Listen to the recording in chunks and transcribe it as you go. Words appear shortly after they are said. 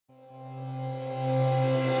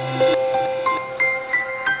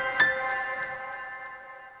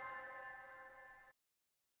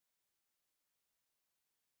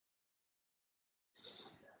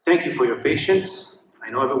Thank you for your patience. I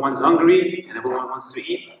know everyone's hungry and everyone wants to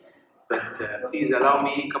eat, but please allow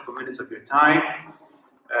me a couple minutes of your time.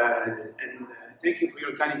 Thank you for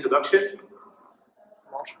your kind introduction.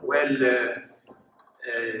 Well,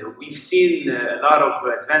 we've seen a lot of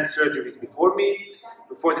advanced surgeries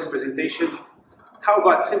before this presentation. How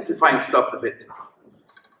about simplifying stuff a bit?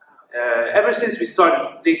 Ever since we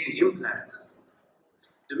started placing implants,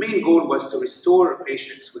 the main goal was to restore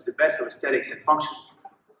patients with the best of aesthetics and function.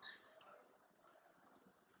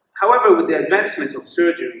 However, with the advancements of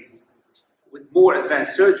surgeries, with more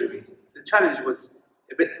advanced surgeries, the challenge was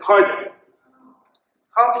a bit harder.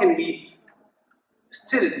 How can we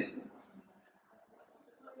still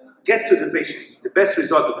get to the patient the best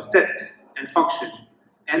result of aesthetics and function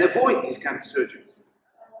and avoid these kind of surgeries?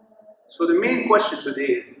 So the main question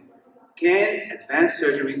today is, can advanced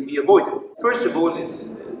surgeries be avoided? First of all, it's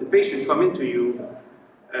the patient coming to you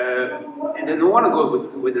and they don't want to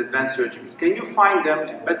go with advanced surgeries. Can you find them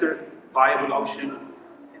a better viable option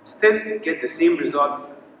and still get the same result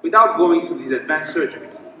without going to these advanced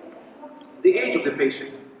surgeries? The age of the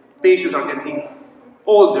patient. Patients are getting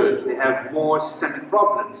older, they have more systemic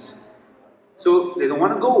problems, so they don't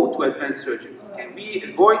want to go to advanced surgeries. Can we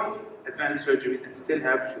avoid advanced surgeries and still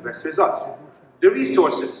have the best result? The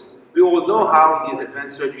resources. We all know how these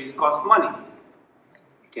advanced surgeries cost money.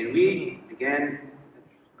 Can we, again,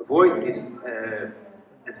 avoid these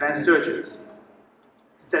advanced surgeries?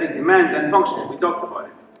 Aesthetic demands and function, we talked about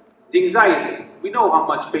it. The anxiety. We know how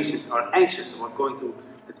much patients are anxious about going to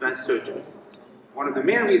advanced surgeries. One of the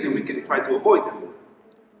main reasons we can try to avoid them.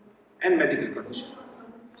 And medical condition.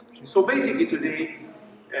 So basically today,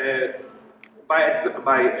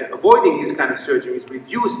 by avoiding these kind of surgeries,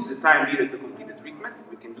 reduce the time needed to complete the treatment.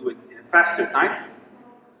 We can do it in a faster time.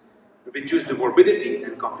 Reduce the morbidity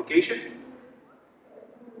and complication.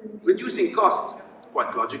 Reducing cost,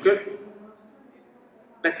 quite logical,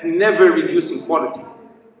 but never reducing quality.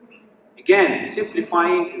 Again,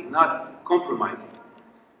 simplifying is not compromising.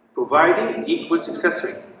 Providing equal success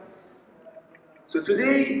rate. So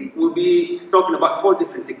today we'll be talking about 4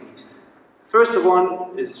 different techniques. First of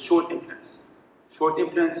all is short implants. Short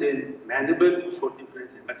implants in mandible, short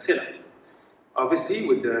implants in maxilla. Obviously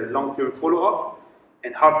with the long-term follow-up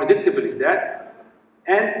and how predictable is that,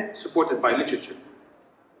 and supported by literature.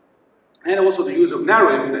 And also the use of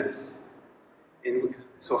narrow implants,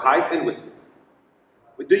 so height and width.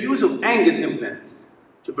 With the use of angled implants,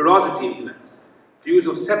 tuberosity implants, the use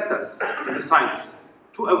of septas in the sinus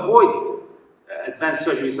to avoid advanced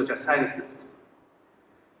surgeries such as sinus lift.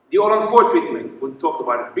 The all-on-4 treatment, we'll talk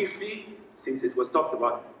about it briefly since it was talked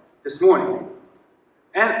about this morning.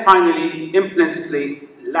 And finally, implants placed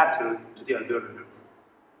lateral to the alveolar nerve.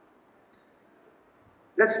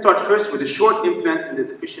 Let's start first with a short implant in the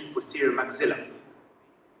deficient posterior maxilla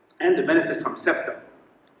and the benefit from septa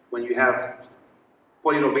when you have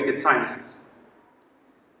polylobated sinuses.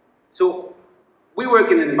 So we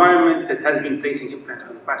work in an environment that has been placing implants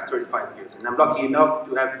for the past 35 years, and I'm lucky enough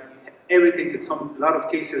to have everything that a lot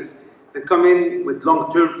of cases that come in with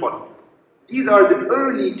long-term follow-up. These are the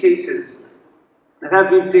early cases that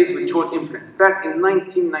have been placed with short implants back in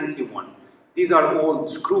 1991. These are all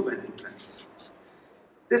screw vent implants.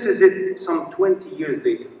 This is it some 20 years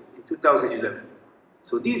later, in 2011.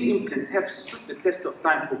 So these implants have stood the test of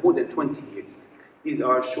time for more than 20 years. These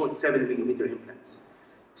are short 7mm implants,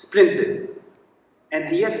 splinted,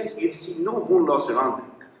 and yet you see no bone loss around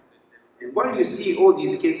them. And while you see all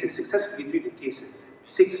these cases, successfully treated cases,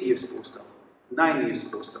 6 years post-op, 9 years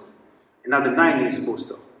post-op, another 9 years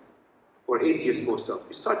post-op, or 8 years post-op,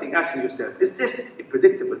 you're starting asking yourself, is this a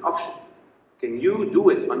predictable option? Can you do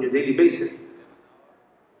it on your daily basis?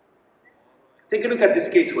 Take a look at this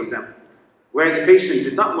case, for example, where the patient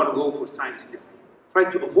did not want to go for sinus lifting, tried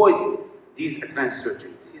to avoid these advanced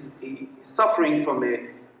surgeries. He's suffering from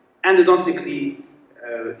an endodontically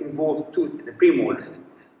involved tooth in the premolar.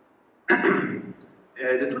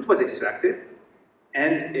 The tooth was extracted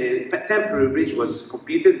and a temporary bridge was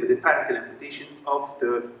completed with a partial amputation of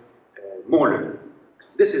the molar.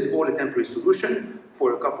 This is all a temporary solution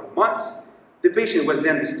for a couple of months. The patient was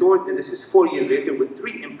then restored, and this is 4 years later with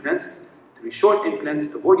 3 implants, 3 short implants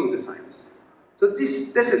avoiding the sinus. So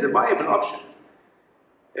this is a viable option.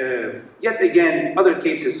 Yet again, other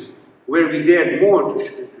cases where we dared more to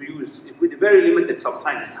use, with a very limited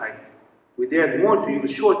subsinus height, we dared more to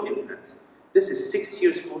use short implants. This is 6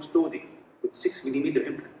 years post-loading with 6mm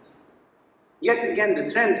implants. Yet again, the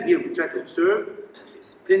trend here we try to observe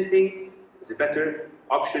is splinting is a better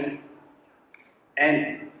option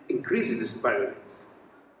and increases the survival rates.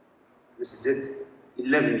 This is it,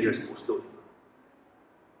 11 years post-loading.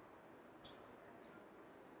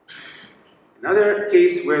 Another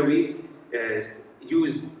case where we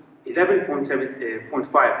used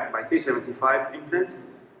 11.5 by 375 implants,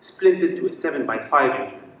 splinted to a 7 by 5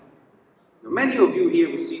 implant. Now, many of you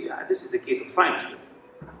here will see, this is a case of sinus lift.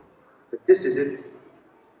 But this is it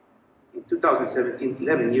in 2017,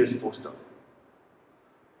 11 years post-op.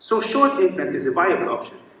 So short implant is a viable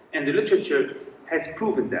option, and the literature has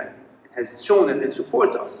proven that. It has shown that it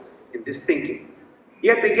supports us in this thinking.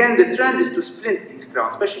 Yet again, the trend is to splint these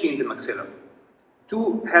crowns, especially in the maxilla,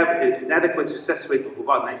 to have an adequate success rate of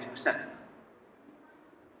about 90%.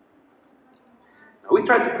 Now we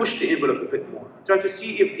tried to push the envelope a bit more. We tried to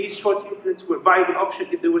see if these short implants were a viable option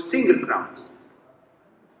if they were single crowns.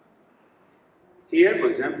 Here, for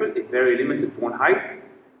example, a very limited bone height,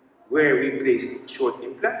 where we placed short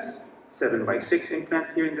implants, 7 by 6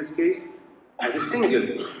 implant here in this case, as a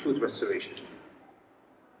single tooth restoration.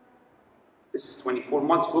 This is 24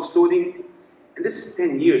 months post-loading, and this is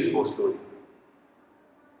 10 years post-loading.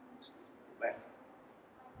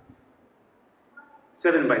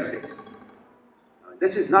 7 by 6.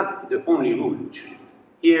 This is not the only rule.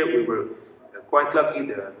 Here we were quite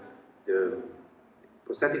lucky. The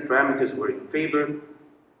prosthetic parameters were in favor.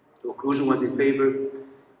 The occlusion was in favor.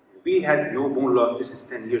 We had no bone loss. This is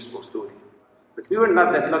 10 years post-loading. But we were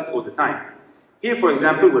not that lucky all the time. Here, for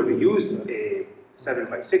example, where we used a 7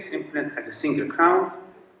 by 6 implant as a single crown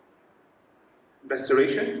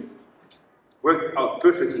restoration, worked out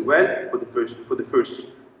perfectly well for the first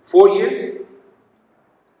 4 years.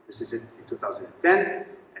 This is it in 2010.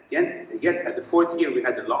 At the end, yet at the 4th year, we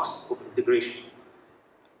had a loss of integration.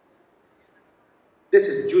 This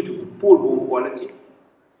is due to poor bone quality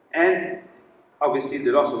and obviously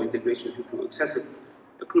the loss of integration due to excessive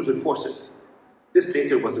occlusal forces. This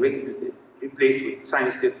later was replaced with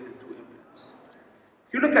sinus lift and 2 implants.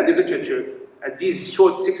 If you look at the literature at these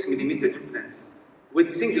short 6 mm implants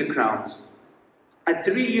with single crowns, at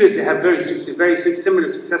 3 years they have very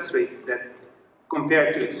similar success rate that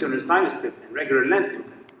compared to external sinus lift and regular length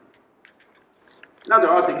implant. Another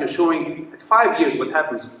article showing at 5 years what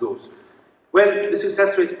happens to those. Well, the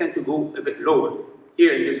success rates tend to go a bit lower.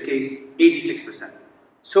 Here in this case, 86%.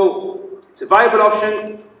 So it's a viable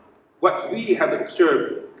option. What we have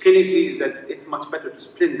observed clinically is that it's much better to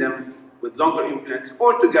split them with longer implants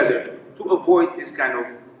or together to avoid this kind of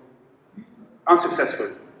unsuccessful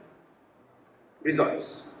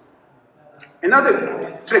results.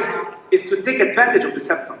 Another trick is to take advantage of the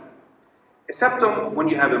septum. A septum, when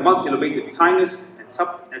you have a multilobated sinus and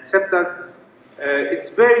septas, it's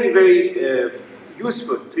very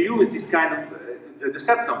useful to use this kind of the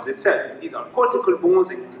septums itself. These are cortical bones,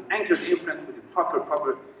 and you can anchor the implant with a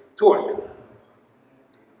proper torque.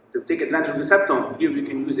 To take advantage of the septum, here we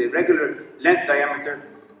can use a regular length diameter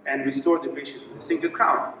and restore the patient with a single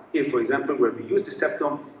crown. Here, for example, where we use the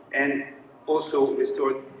septum and also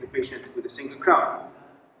restore the patient with a single crown.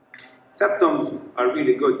 Septums are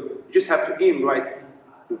really good. You just have to aim right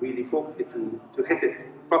to really focus to hit it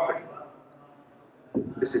properly.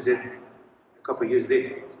 This is it a couple of years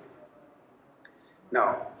later.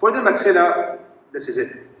 Now, for the maxilla, this is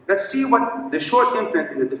it. Let's see what the short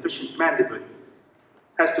implant in the deficient mandible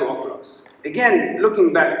has to offer us. Again,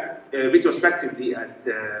 looking back retrospectively at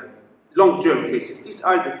long-term cases, these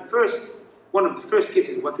are one of the first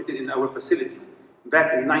cases what we did in our facility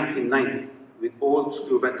back in 1990 with all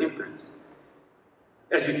screw-bent implants.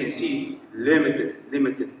 As you can see,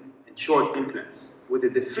 limited and short implants with a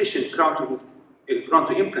deficient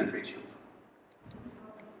crown-to-implant ratio.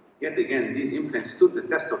 Yet again, these implants stood the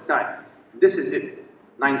test of time. This is it,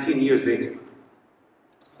 19 years later.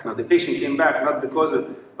 Now, the patient came back not because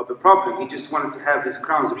of a problem, he just wanted to have his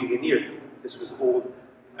crowns re-veneered. This was all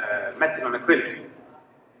metal on acrylic.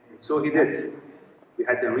 And so he did. We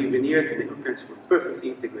had them re-veneered and the implants were perfectly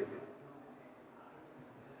integrated.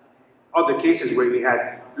 Other cases where we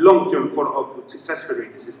had long-term follow-up with successful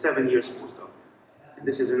rate, this is 7 years post-op. And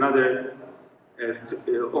this is another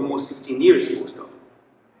almost 15 years post-op.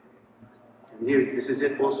 And here, this is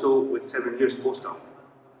it also with 7 years post-op.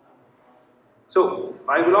 So,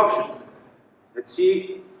 viable option. Let's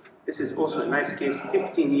see, this is also a nice case,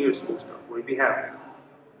 15 years post-op, where we have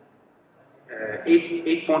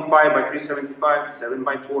 8.5 by 375, 7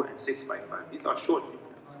 by 4, and 6 by 5. These are short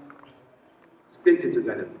implants, splinted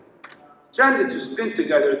together. Trend is to splint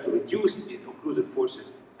together to reduce these occlusal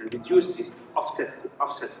forces and reduce these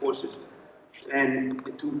offset forces, and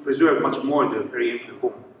to preserve much more the peri-implant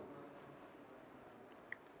bone.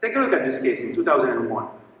 Take a look at this case in 2001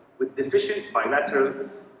 with deficient bilateral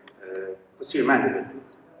posterior mandible.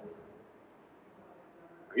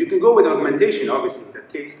 You can go with augmentation, obviously, in that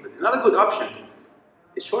case, but another good option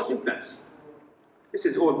is short implants. This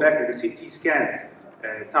is all back in the CT scan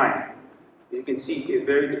time. You can see a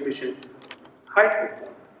very deficient height of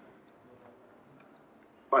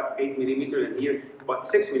about 8 millimeter, and here about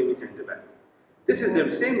 6 millimeter in the back. This is the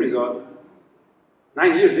same result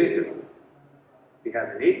 9 years later. We have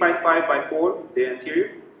an 8x5x4, the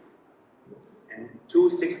anterior, and 2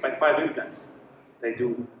 6x5 implants. They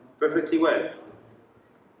do perfectly well.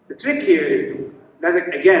 The trick here is to,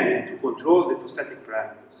 again, to control the prosthetic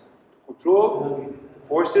parameters. To control the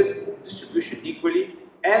forces, distribution equally,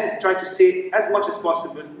 and try to stay as much as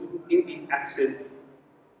possible in the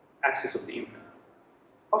axis of the implant.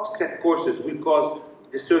 Offset courses will cause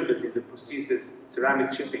disturbance in the prosthesis,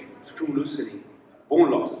 ceramic chipping, screw loosening,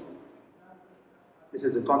 bone loss. This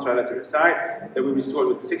is the contralateral side that will be stored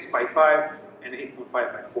with 6x5 and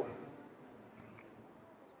 8.5x4.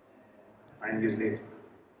 9 years later.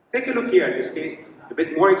 Take a look here at this case, a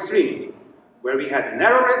bit more extreme, where we had a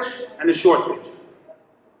narrow ridge and a short ridge.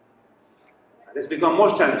 Now, this becomes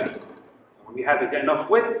more challenging. When we have enough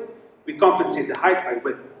width, we compensate the height by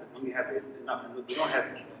width. When we have enough, and we don't have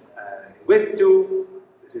width too,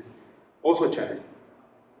 this is also challenging.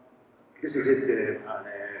 This is it.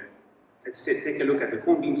 Let's take a look at the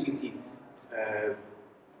cone beam CT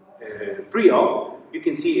pre-op. You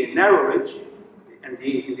can see a narrow ridge in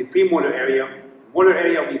the premolar area. Molar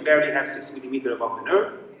area, we barely have 6 millimeter above the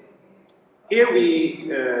nerve. Here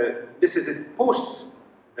this is a post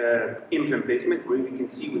implant placement, where we can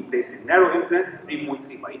see we place a narrow implant,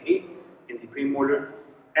 3.3 by 8 in the premolar,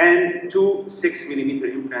 and 2 6 millimeter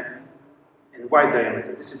implant in wide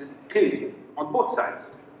diameter. This is clinically on both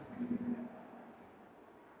sides.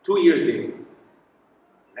 2 years later,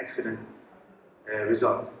 excellent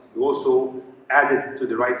result. We also added to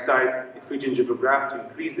the right side a free gingival graft to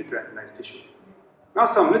increase the keratinized tissue. Now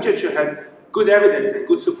some literature has good evidence and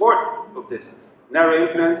good support of this. Narrow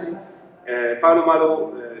implants, Paolo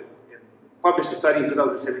Malo published a study in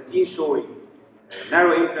 2017 showing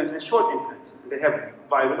narrow implants and short implants. They have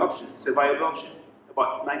viable options. It's a viable option,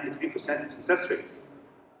 about 93% success rates.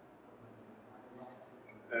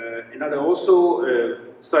 Another also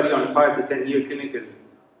study on a 5 to 10 year clinical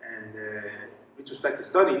and retrospective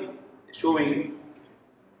study showing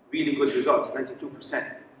really good results,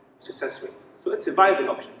 92% success rate. So it's a viable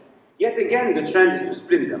option. Yet again, the trend is to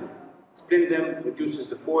splint them. Splint them reduces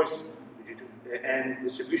the force, and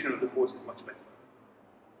distribution of the force is much better.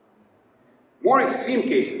 More extreme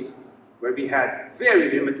cases, where we had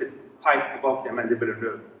very limited height above the mandibular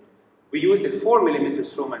nerve, we used a 4 millimeter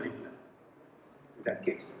stromal implant in that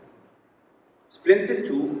case. Splinted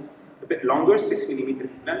to a bit longer, 6 millimeter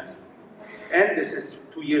implants, and this is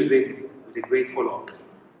 2 years later with a great follow-up.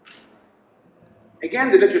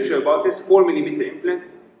 Again, the literature about this 4 millimeter implant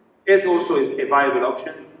is also a viable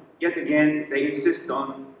option. Yet again, they insist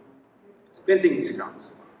on splinting these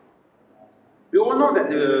crowns. We all know that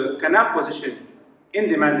the canal position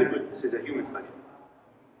in the mandible, this is a human study,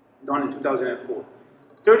 done in 2004,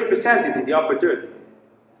 30% is in the upper third,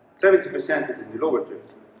 70% is in the lower third.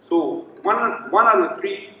 So one out of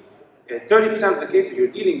three, 30% of the cases you're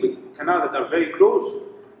dealing with canals that are very close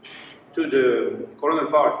to the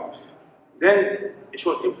coronal part, then a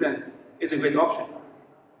short implant is a great option.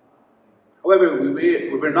 However, we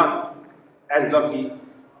were not as lucky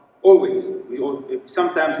always. We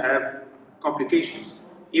sometimes have complications,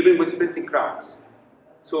 even with splinting crowns.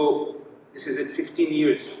 So this is at 15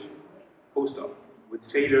 years post-op with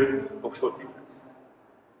failure of short implants.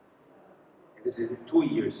 And this is 2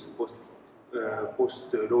 years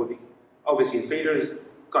post-loading. Obviously, failures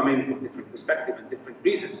come in from different perspectives and different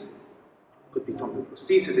reasons. Could be from the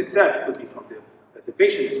prosthesis itself, could be from the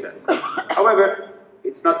patient itself. However,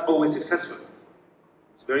 it's not always successful.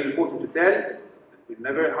 It's very important to tell that we're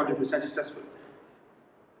never 100% successful.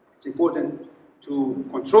 It's important to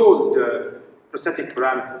control the prosthetic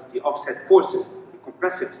parameters, the offset forces, the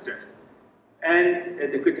compressive stress, and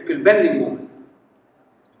the critical bending moment.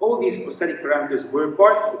 All these prosthetic parameters were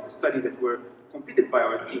part of the study that were completed by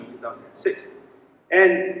our team in 2006.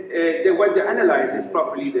 And when they analyze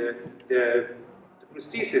properly the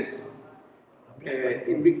prosthesis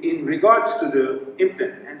in regards to the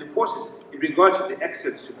implant and the forces in regards to the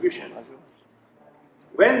axial distribution.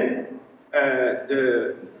 When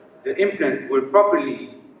the implant were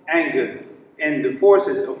properly angled and the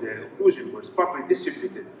forces of the occlusion were properly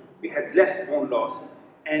distributed, we had less bone loss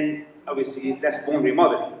and obviously less bone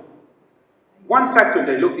remodeling. One factor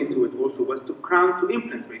that I looked into it also was the crown to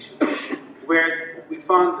implant ratio, where we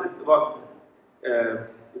found that about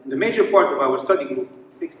the major part of our study group,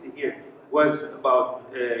 60 here, was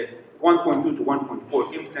about 1.2 to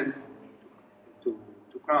 1.4 implant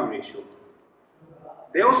to crown ratio.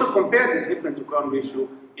 They also compared this implant to crown ratio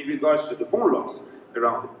in regards to the bone loss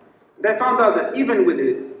around it. They found out that even with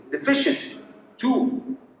a deficient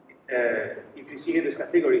 2, if you see here this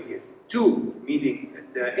category here, 2 meaning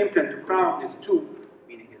the implant to crown is 2,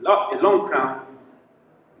 meaning a long crown,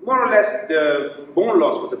 more or less the bone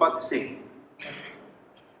loss was about the same.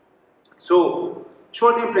 So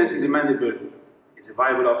short implants in the mandible is a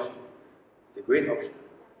viable option. It's a great option.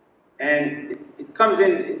 And it comes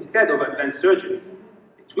in instead of advanced surgeries.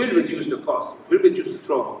 It will reduce the cost, it will reduce the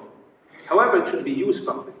trauma. However, it should be used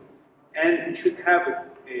properly. And it should have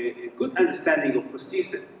a good understanding of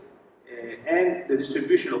prosthesis and the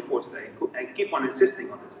distribution of forces. I keep on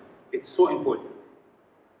insisting on this. It's so important.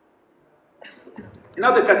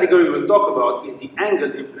 Another category we'll talk about is the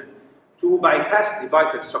angled implant to bypass the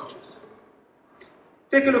vital structures.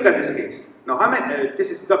 Take a look at this case. Now, this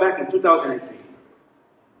is back in 2003.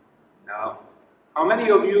 Now, how many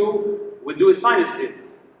of you will do a sinus lift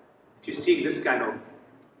if you see this kind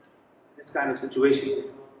of situation?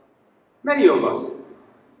 Many of us.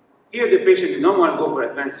 Here, the patient did not want to go for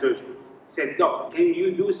advanced surgeries. He said, "Doc, can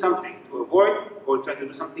you do something to avoid or try to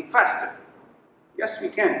do something faster?" Yes, we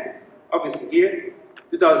can. Obviously, here,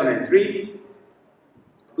 2003,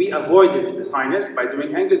 we avoided the sinus by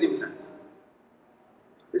doing angled implants.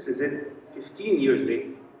 This is it, 15 years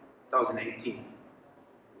later, 2018.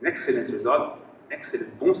 An excellent result,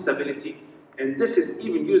 excellent bone stability, and this is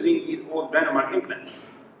even using these old Brennemark implants,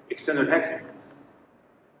 external hex implants.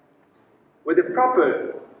 With the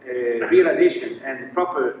proper realization and the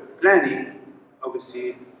proper planning,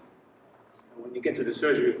 obviously, when you get to the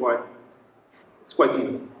surgery part, it's quite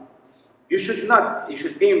easy. You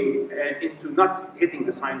should aim into not hitting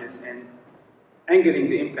the sinus, and angling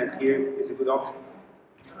the implant here is a good option.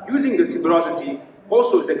 Using the tuberosity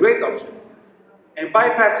also is a great option. And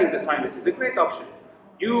bypassing the sinus is a great option.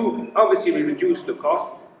 You obviously will reduce the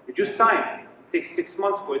cost, reduce time. It takes 6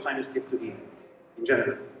 months for a sinus lift to heal, in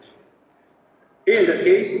general. Here in that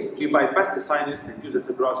case, we bypass the sinus and use the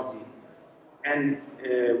tuberosity. And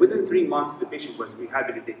within 3 months, the patient was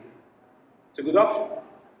rehabilitated. It's a good option.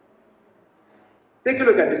 Take a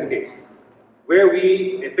look at this case, where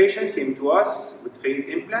a patient came to us with failed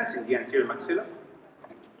implants in the anterior maxilla.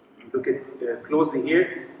 Look at closely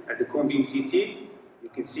here at the cone beam CT. You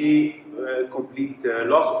can see complete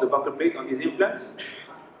loss of the buccal plate on these implants.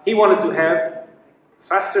 He wanted to have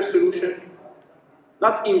faster solution,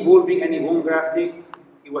 not involving any bone grafting.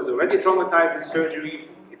 He was already traumatized with surgery.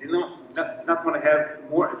 He did not want to have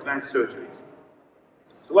more advanced surgeries.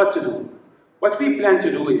 So what to do? What we plan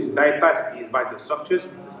to do is bypass these vital structures,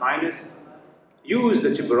 the sinus, use the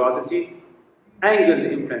tuberosity, angle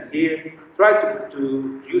the implant here, try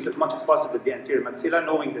to use as much as possible the anterior maxilla,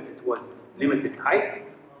 knowing that it was limited height,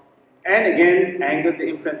 and again, angle the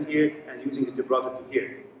implant here and using the tuberosity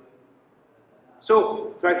here.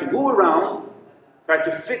 So, try to go around, try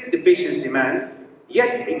to fit the patient's demand,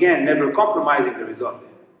 yet again, never compromising the result.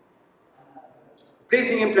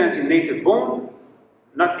 Placing implants in native bone,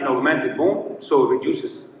 not in augmented bone, so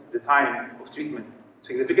reduces the time of treatment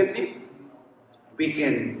significantly. We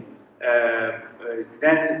can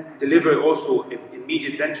then deliver also an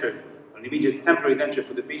immediate denture, an immediate temporary denture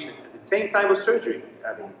for the patient at the same time of surgery,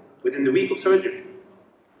 within the week of surgery.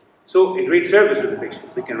 So a great service to the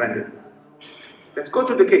patient we can render. Let's go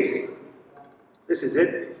to the case. This is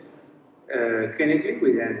it.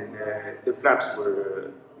 Clinically, the flaps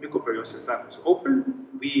were, mucoperiosteal flap was open.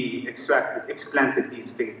 We explanted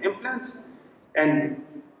these failed implants and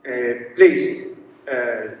placed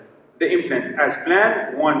the implants as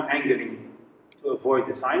planned, one angling to avoid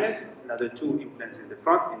the sinus, another 2 implants in the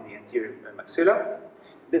front in the anterior maxilla.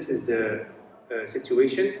 This is the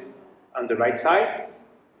situation on the right side.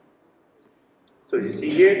 So as you see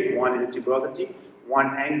here, one in the tuberosity,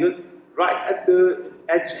 one angled right at the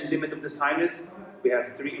edge and limit of the sinus. We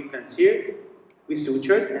have 3 implants here. We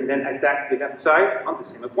sutured and then attacked the left side on the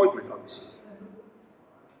same appointment, obviously.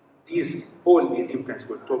 All these implants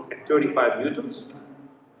were torqued at 35 newtons.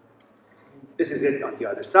 This is it on the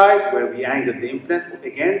other side, where we angled the implant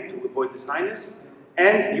again to avoid the sinus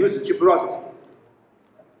and use the tuberosity.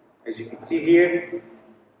 As you can see here,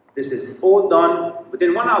 this is all done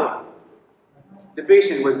within 1 hour. The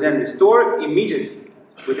patient was then restored immediately,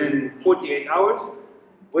 within 48 hours,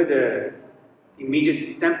 with an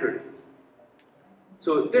immediate temporary.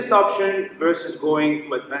 So this option versus going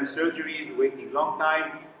to advanced surgeries, waiting long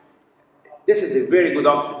time, this is a very good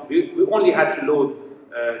option. We only had to load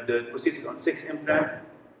the prosthesis on 6 implants,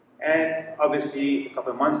 and obviously a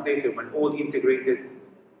couple of months later, when all integrated,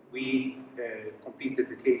 we completed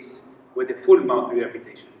the case with a full mount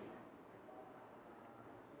rehabilitation.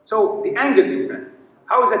 So the angled implant,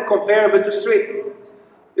 How is that comparable to straight implants?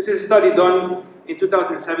 This is a study done in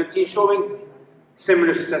 2017 showing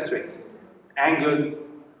similar success rates, angled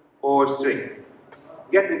or straight.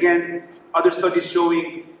 Yet again, other studies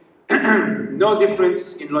showing no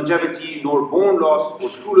difference in longevity nor bone loss or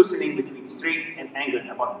screw loosening between straight and angled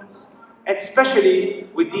abutments. And especially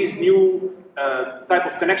with these new type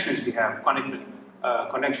of connections we have, conical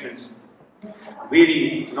connections,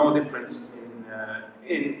 really no difference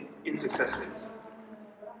in success rates.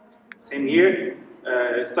 Same here,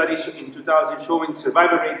 studies in 2000 showing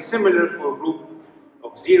survival rates similar for a group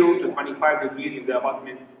of 0 to 25 degrees in the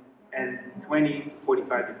abutment and 20 to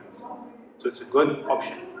 45 degrees. So it's a good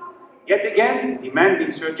option. Yet again, demanding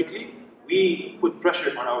surgically, we put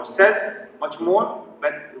pressure on ourselves much more,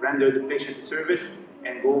 but render the patient a service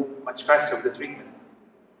and go much faster with the treatment.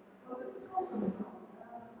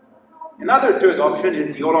 Another third option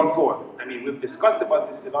is the all-on-4. I mean, we've discussed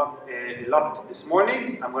about this a lot this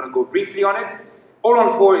morning. I'm going to go briefly on it.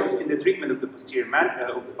 All-on-4 is in the treatment of the posterior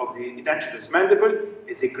of the edentulous mandible.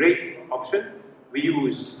 It's a great option. We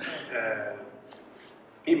use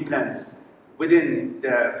implants within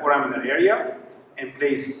the foraminal area and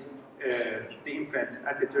place the implants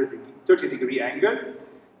at the 30-degree angle.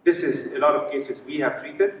 This is a lot of cases we have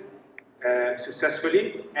treated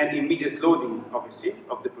successfully, and immediate loading, obviously,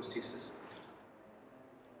 of the prosthesis.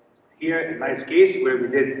 Here, a nice case where we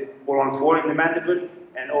did all-on-4 in the mandible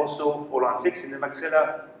and also all-on-6 in the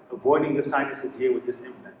maxilla, avoiding the sinuses here with this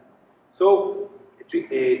implant. So,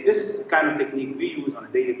 this kind of technique we use on a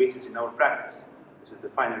daily basis in our practice. This is the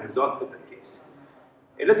final result of that case.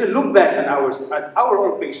 A little look back at our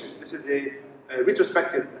own patient. This is a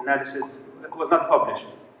retrospective analysis that was not published.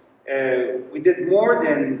 We did more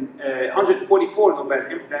than 144 mobile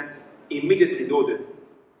implants immediately loaded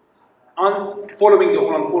following the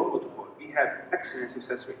all-on-4 protocol. We have excellent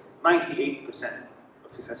success rate, 98%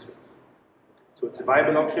 of success rate. So it's a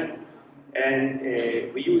viable option, and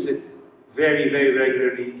we use it very, very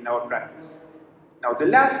regularly in our practice. Now the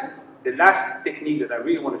last technique that I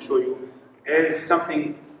really want to show you is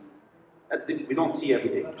something that we don't see every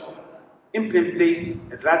day. Implant placed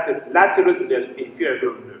lateral to the inferior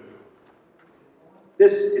abdominal nerve.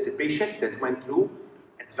 This is a patient that went through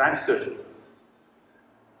advanced surgery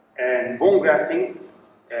and bone grafting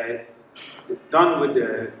done with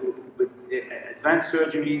advanced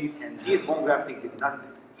surgeries, and these bone grafting did not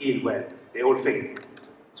heal well. They all failed.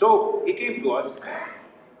 So he came to us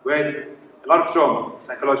with a lot of trauma,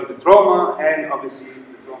 psychological trauma, and obviously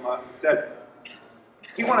the trauma itself.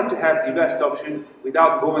 He wanted to have the best option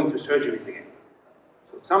without going to surgeries again.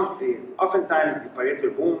 So oftentimes the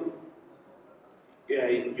parietal bone,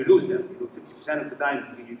 you lose them. 50% of the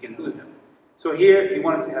time you can lose them. So here he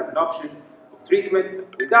wanted to have an option of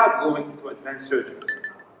treatment without going to advanced surgeries.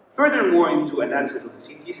 Furthermore, into analysis of the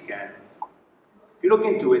CT scan, if you look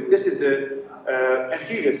into it, this is the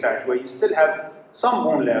anterior side where you still have some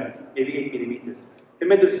bone left, maybe 8 millimeters. The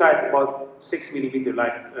middle side, about 6 millimeter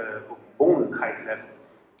of bone height left.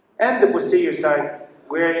 And the posterior side,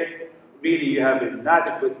 where really you have an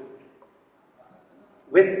inadequate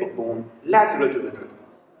width of bone lateral to the nerve.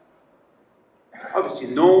 Obviously,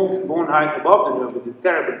 no bone height above the nerve with a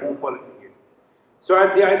terrible bone quality here. So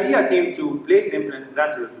the idea came to place implants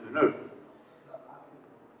lateral to the nerve.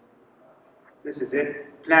 This is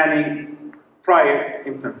it, planning prior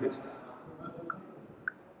implant placement.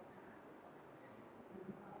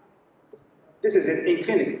 This is it in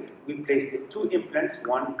clinic. We placed 2 implants,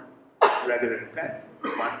 one regular implant,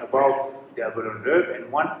 one above the alveolar nerve,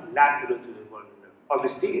 and one lateral to the alveolar nerve.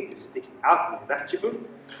 Obviously, it is sticking out in the vestibule.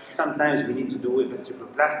 Sometimes we need to do a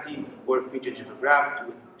vestibuloplasty or a free gingival graft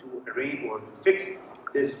to arrange or to fix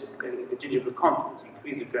this gingival contours,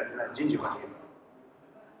 increase the keratinized gingiva here.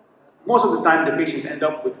 Most of the time, the patients end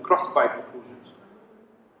up with cross-bite occlusions,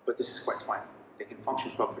 but this is quite fine. They can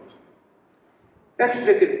function properly. Let's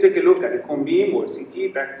take a look at the cone beam or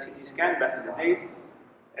CT scan back in the days.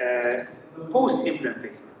 Post-implant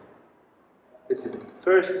placement. This is the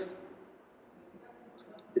first.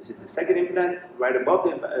 This is the second implant, right above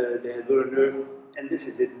the alveolar nerve, and this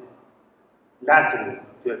is it, lateral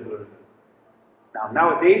to alveolar nerve. Now,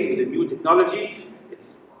 nowadays, with the new technology,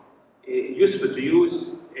 it's useful to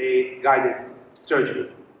use a guided surgery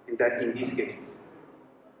in these cases.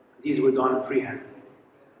 These were done freehand.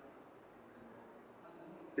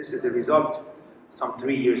 This is the result some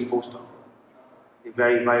 3 years post-op. A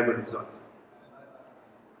very viable result.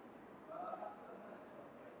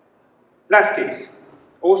 Last case.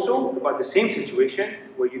 Also about the same situation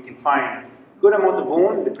where you can find good amount of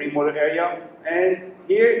bone in the premolar area, and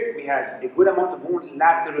here we had a good amount of bone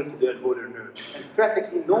lateral to the alveolar nerve, and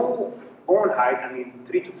practically no bone height, I mean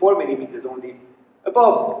 3 to 4 millimeters only,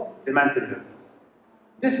 above the mandible nerve.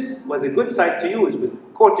 This was a good site to use with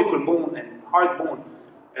cortical bone and hard bone,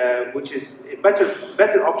 which is a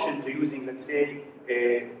better option to using, let's say,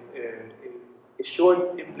 a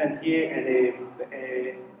short implant here and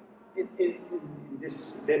in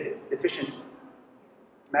this deficient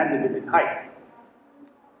mandible in height.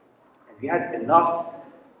 And we had enough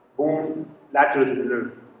bone lateral to the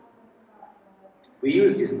nerve. We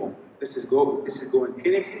use this bone. This is going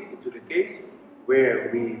clinically into the case where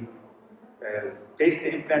we place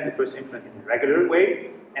the implant, the first implant in a regular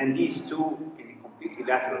way, and these two in a completely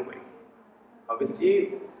lateral way.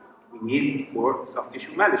 Obviously, we need for soft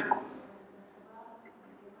tissue management.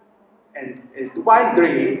 And while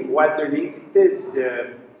drilling, it is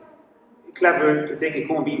clever to take a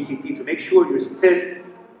cone beam CT to make sure you're still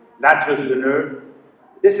lateral to the nerve.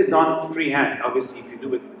 This is done freehand. Obviously, if you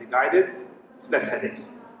do it with the guided, it's less headaches.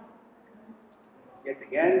 Yet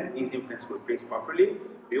again, these implants were placed properly.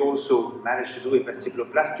 We also managed to do a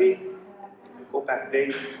vestibuloplasty. This is a co-pack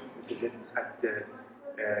plate. This is it at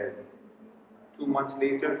 2 months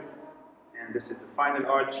later. And this is the final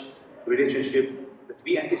arch relationship that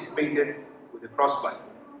we anticipated with the crossbite.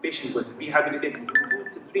 The patient was rehabilitated in 2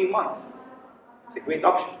 to 3 months. It's a great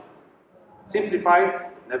option. Simplifies,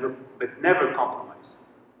 but never compromise.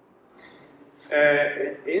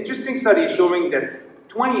 An interesting study showing that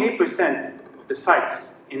 28% of the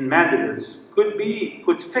sites in mandibles could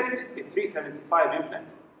fit a 375 implant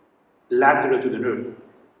lateral to the nerve.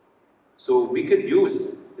 So we could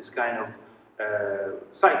use this kind of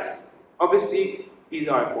sites. Obviously, these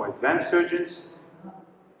are for advanced surgeons,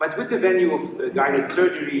 but with the venue of guided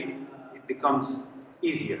surgery, it becomes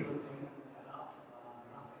easier.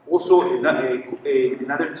 Also,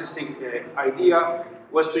 another interesting idea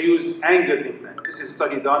was to use angled implant. This is a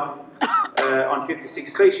study done on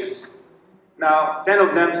 56 patients. Now, 10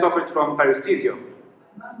 of them suffered from paresthesia,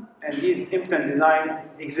 and these implant design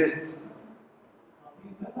exists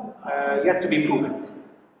yet to be proven.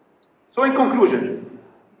 So in conclusion,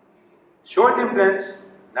 short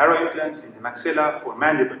implants, narrow implants in the maxilla or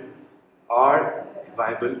mandible are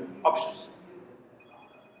viable options.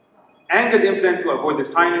 Angled implant to avoid the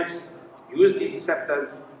sinus, use these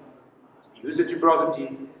septas, use the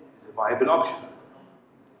tuberosity is a viable option.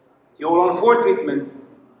 The all-on-4 treatment,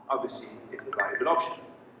 obviously, is a viable option.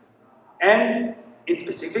 And in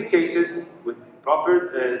specific cases, with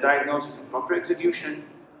proper diagnosis and proper execution,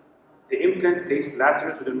 the implant placed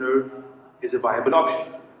lateral to the nerve is a viable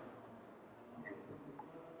option.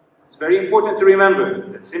 It's very important to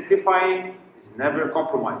remember that simplifying is never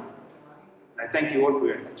compromising. And I thank you all for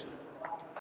your attention.